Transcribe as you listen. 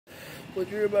what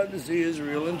you're about to see is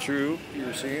real and true.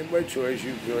 You're seeing it by choice.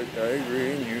 You feel like, I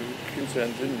agree, and you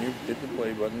consented, and you hit the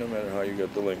play button no matter how you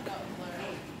got the link.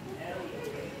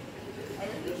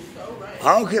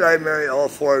 How could I marry all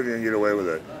four of you and get away with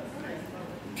it?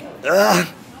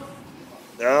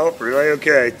 No, really?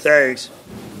 Okay, thanks.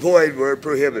 Void were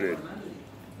prohibited.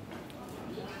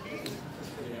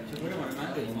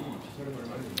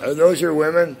 Are those your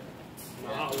women?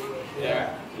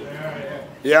 Yeah.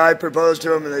 Yeah, I proposed to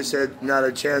them and they said, not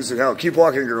a chance in hell. Keep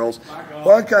walking, girls.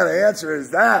 What kind of answer is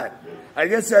that? I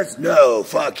guess that's no,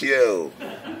 fuck you.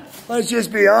 Let's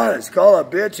just be honest. Call a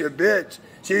bitch a bitch.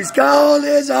 She's cold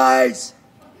as ice.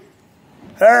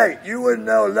 Hey, you wouldn't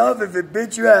know love if it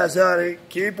bit your ass, honey.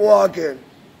 Keep walking.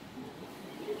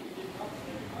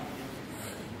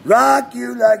 Rock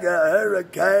you like a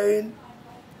hurricane.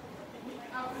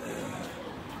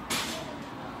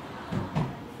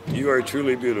 You are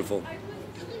truly beautiful.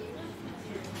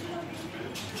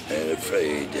 And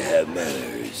afraid to have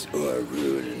manners or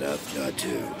rude enough not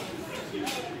to.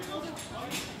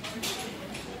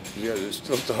 You guys are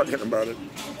still talking about it.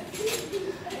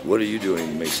 What are you doing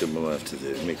to make someone laugh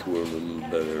today? Make the world a little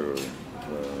better or a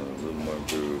little more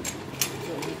improved?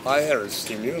 I haven't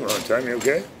seen you in a long time. You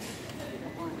okay?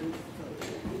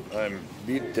 I'm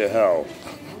beat to hell.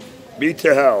 Beat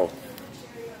to hell.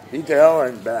 Beat to hell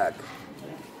and back.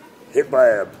 Hit by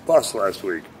a bus last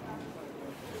week.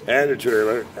 And a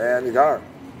trailer and a car.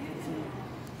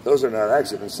 Those are not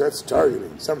accidents. That's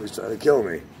targeting. Somebody's trying to kill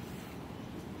me.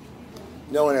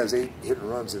 No one has 8 hit and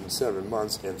runs in 7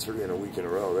 months and 3 in a week in a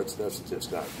row. That's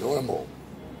just not normal.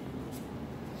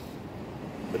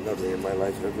 But nothing in my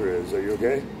life ever is. Are you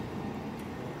okay?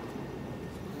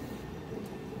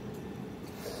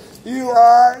 You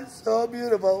are so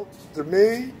beautiful to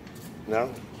me.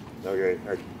 No? Okay,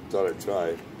 I thought I'd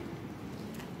try.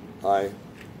 Hi,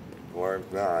 or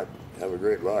not. Have a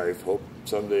great life. Hope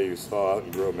someday you thaw out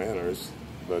and grow manners.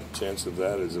 But chance of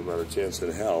that is about a chance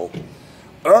in hell.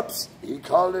 Oops, he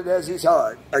called it as he saw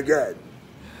it again.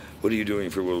 What are you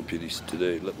doing for world peace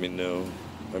today? Let me know.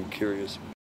 I'm curious.